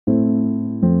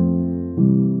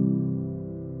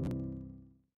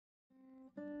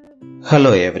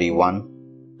Hello everyone.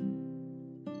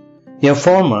 A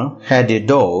farmer had a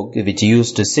dog which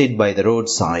used to sit by the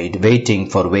roadside waiting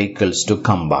for vehicles to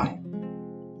come by.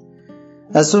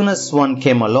 As soon as one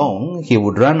came along, he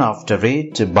would run after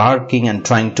it, barking and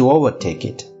trying to overtake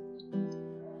it.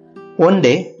 One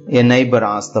day, a neighbor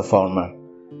asked the farmer,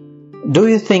 "Do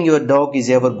you think your dog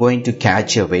is ever going to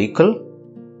catch a vehicle?"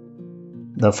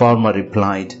 The farmer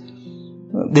replied,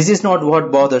 "This is not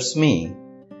what bothers me.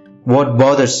 What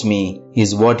bothers me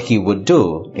is what he would do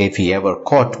if he ever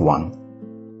caught one."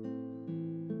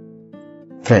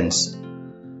 Friends,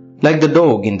 like the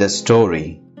dog in the story,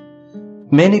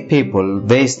 many people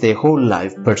waste their whole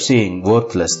life pursuing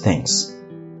worthless things.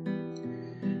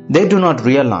 They do not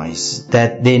realize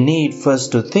that they need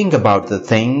first to think about the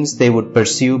things they would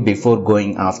pursue before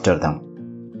going after them.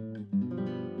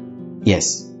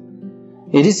 Yes,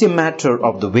 it is a matter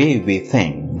of the way we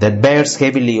think that bears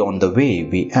heavily on the way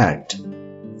we act.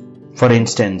 For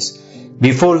instance,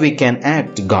 before we can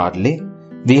act godly,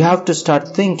 we have to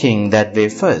start thinking that way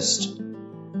first.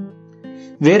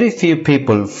 Very few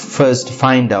people first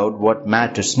find out what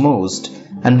matters most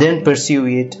and then pursue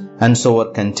it and so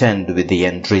are content with the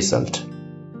end result.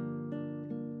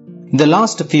 In the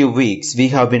last few weeks, we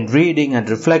have been reading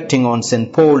and reflecting on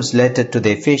St. Paul's letter to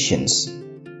the Ephesians.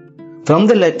 From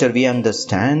the letter, we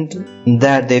understand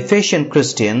that the Ephesian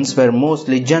Christians were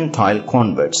mostly Gentile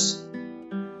converts.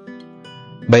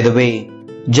 By the way,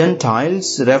 Gentiles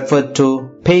refer to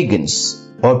pagans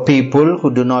or people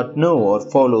who do not know or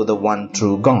follow the one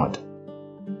true God.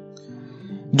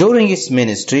 During his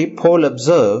ministry, Paul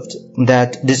observed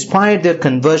that despite their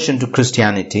conversion to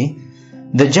Christianity,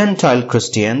 the Gentile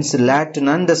Christians lacked an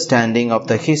understanding of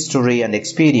the history and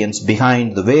experience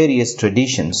behind the various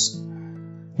traditions,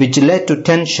 which led to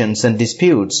tensions and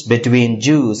disputes between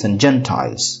Jews and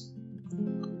Gentiles.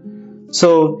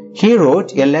 So, he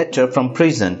wrote a letter from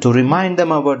prison to remind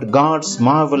them about God's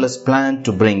marvelous plan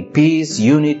to bring peace,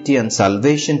 unity, and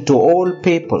salvation to all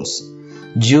peoples,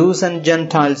 Jews and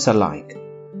Gentiles alike,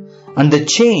 and the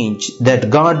change that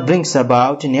God brings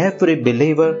about in every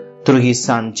believer through His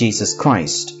Son Jesus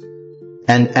Christ,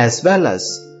 and as well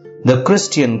as the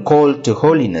Christian call to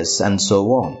holiness and so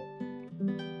on.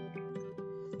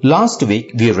 Last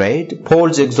week we read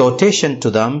Paul's exhortation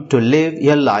to them to live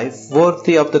a life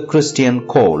worthy of the Christian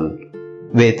call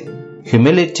with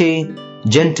humility,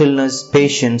 gentleness,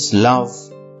 patience, love,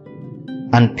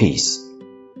 and peace,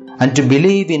 and to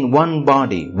believe in one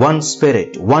body, one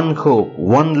Spirit, one hope,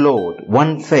 one Lord,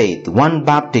 one faith, one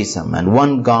baptism, and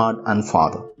one God and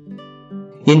Father.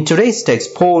 In today's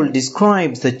text, Paul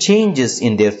describes the changes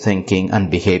in their thinking and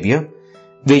behavior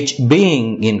which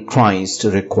being in Christ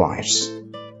requires.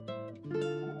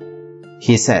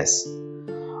 He says,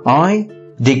 "I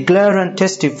declare and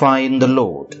testify in the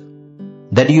Lord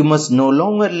that you must no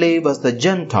longer live as the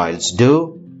Gentiles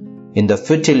do in the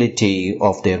futility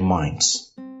of their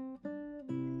minds."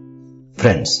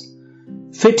 Friends,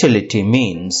 futility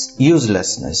means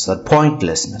uselessness or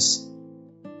pointlessness.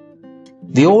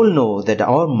 We all know that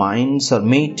our minds are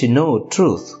made to know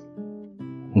truth.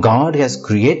 God has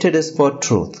created us for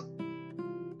truth.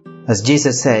 As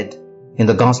Jesus said, in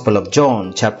the Gospel of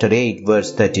John, chapter 8,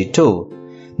 verse 32,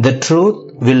 "The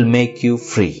truth will make you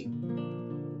free."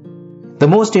 The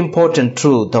most important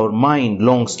truth our mind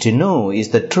longs to know is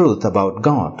the truth about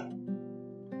God.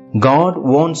 God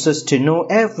wants us to know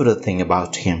everything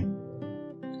about Him.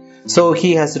 So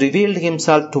He has revealed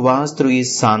Himself to us through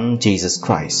His Son, Jesus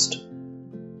Christ.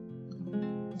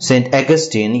 St.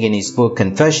 Augustine, in his book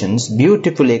Confessions,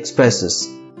 beautifully expresses,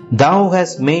 "Thou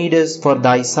hast made us for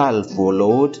Thyself, O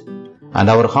Lord, and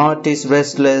our heart is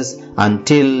restless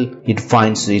until it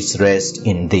finds its rest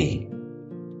in Thee."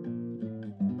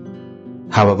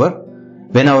 However,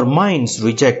 when our minds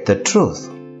reject the truth,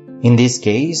 in this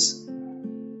case,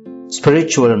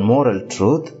 spiritual and moral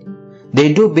truth,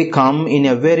 they do become, in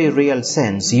a very real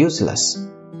sense, useless.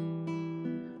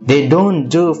 They don't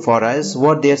do for us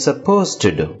what they are supposed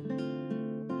to do.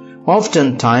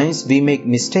 Oftentimes, we make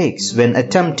mistakes when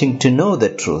attempting to know the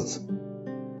truth.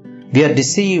 We are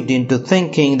deceived into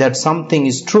thinking that something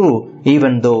is true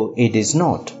even though it is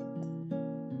not.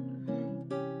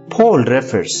 Paul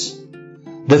refers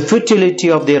the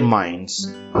futility of their minds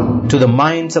to the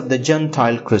minds of the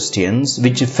Gentile Christians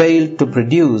which failed to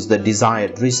produce the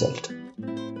desired result.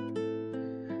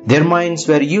 Their minds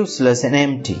were useless and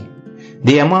empty.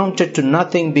 They amounted to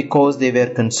nothing because they were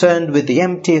concerned with the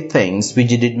empty things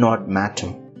which did not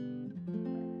matter.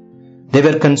 They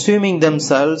were consuming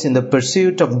themselves in the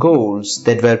pursuit of goals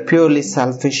that were purely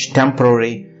selfish,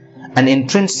 temporary, and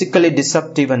intrinsically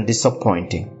deceptive and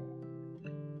disappointing.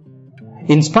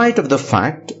 In spite of the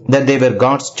fact that they were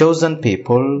God's chosen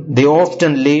people, they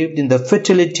often lived in the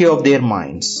futility of their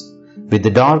minds, with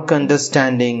the dark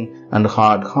understanding and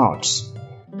hard hearts.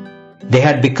 They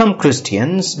had become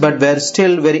Christians but were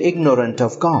still very ignorant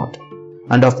of God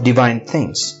and of divine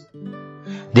things.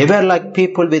 They were like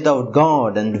people without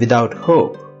God and without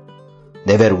hope.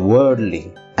 They were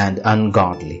worldly and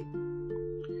ungodly.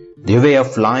 Their way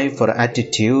of life or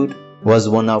attitude was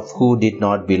one of who did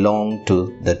not belong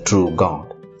to the true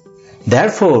God.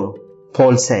 Therefore,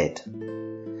 Paul said,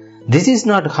 "This is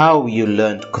not how you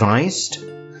learned Christ,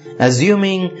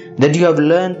 assuming that you have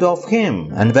learned of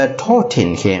Him and were taught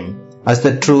in Him, as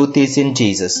the truth is in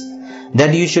Jesus,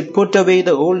 that you should put away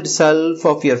the old self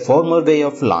of your former way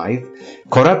of life,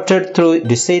 corrupted through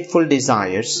deceitful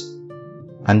desires,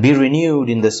 and be renewed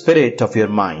in the spirit of your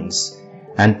minds,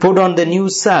 and put on the new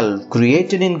self,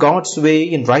 created in God's way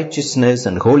in righteousness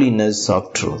and holiness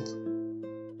of truth."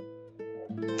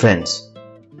 Friends,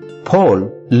 Paul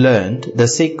learned the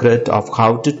secret of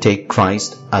how to take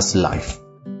Christ as life.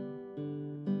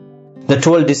 The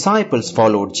 12 disciples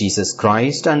followed Jesus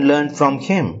Christ and learned from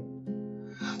Him.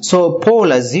 So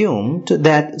Paul assumed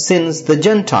that since the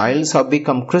Gentiles have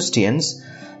become Christians,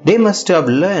 they must have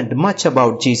learned much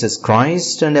about Jesus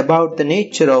Christ and about the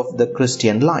nature of the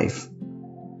Christian life.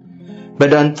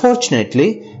 But unfortunately,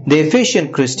 the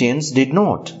Ephesian Christians did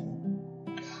not.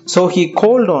 So he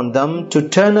called on them to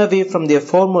turn away from their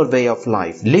former way of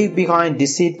life, leave behind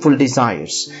deceitful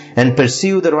desires, and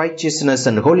pursue the righteousness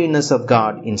and holiness of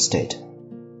God instead.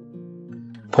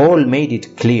 Paul made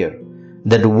it clear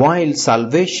that while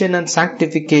salvation and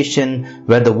sanctification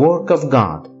were the work of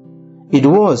God, it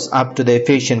was up to the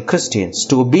Ephesian Christians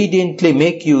to obediently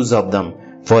make use of them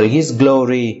for His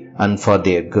glory and for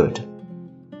their good.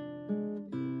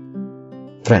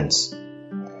 Friends,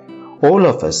 all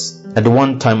of us at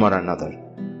one time or another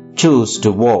choose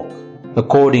to walk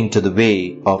according to the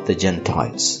way of the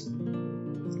Gentiles.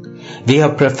 We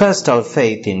have professed our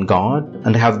faith in God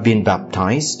and have been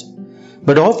baptized,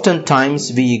 but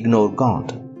oftentimes we ignore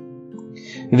God.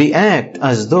 We act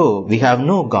as though we have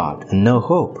no God and no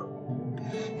hope.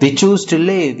 We choose to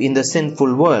live in the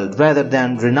sinful world rather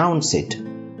than renounce it.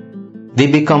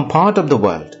 We become part of the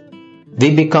world.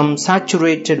 We become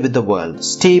saturated with the world,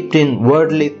 steeped in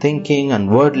worldly thinking and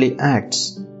worldly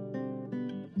acts.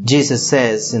 Jesus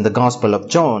says in the Gospel of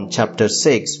John, chapter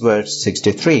 6, verse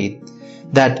 63,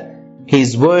 that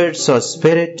His words are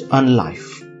spirit and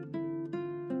life.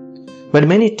 But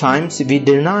many times we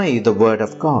deny the Word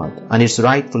of God and its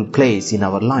rightful place in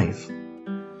our life.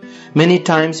 Many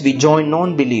times we join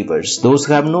non-believers, those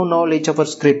who have no knowledge of our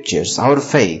scriptures, our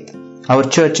faith, our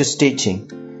church's teaching,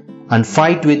 and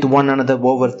fight with one another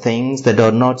over things that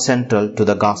are not central to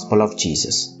the gospel of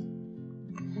Jesus.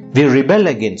 We rebel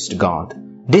against God,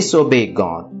 disobey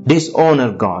God,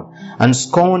 dishonor God, and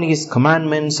scorn His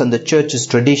commandments and the church's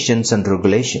traditions and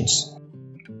regulations.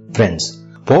 Friends,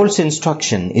 Paul's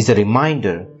instruction is a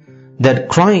reminder that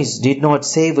Christ did not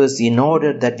save us in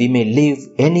order that we may live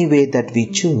any way that we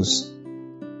choose.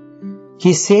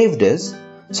 He saved us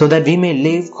so that we may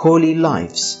live holy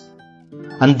lives,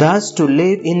 and thus to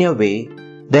live in a way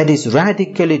that is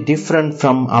radically different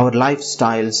from our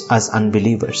lifestyles as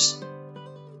unbelievers.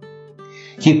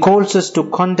 He calls us to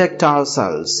conduct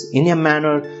ourselves in a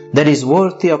manner that is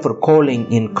worthy of our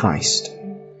calling in Christ.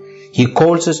 He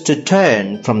calls us to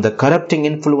turn from the corrupting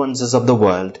influences of the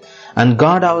world and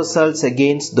guard ourselves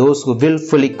against those who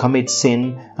willfully commit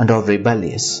sin and are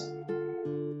rebellious.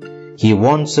 He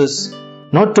wants us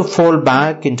not to fall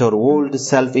back into our old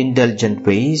self-indulgent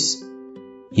ways.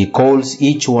 He calls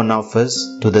each one of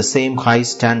us to the same high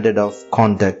standard of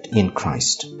conduct in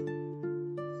Christ.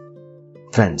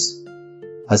 Friends,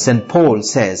 as St. Paul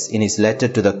says in his letter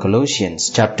to the Colossians,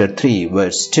 chapter 3,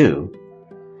 verse 2,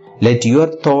 "Let your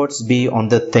thoughts be on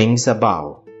the things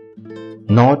above,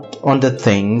 not on the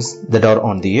things that are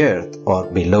on the earth or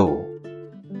below."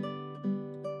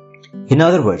 In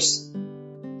other words,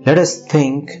 let us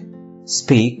think,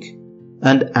 speak,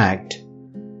 and act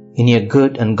in a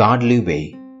good and godly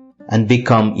way and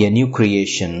become a new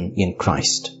creation in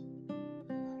Christ.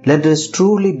 Let us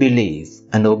truly believe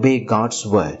and obey God's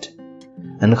word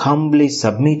and humbly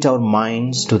submit our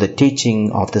minds to the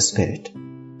teaching of the Spirit.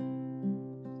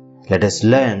 Let us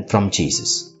learn from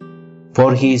Jesus,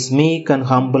 for He is meek and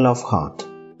humble of heart.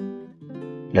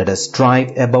 Let us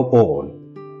strive above all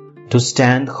to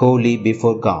stand holy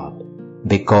before God,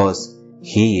 because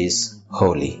He is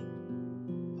holy.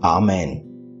 Amen.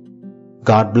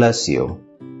 God bless you.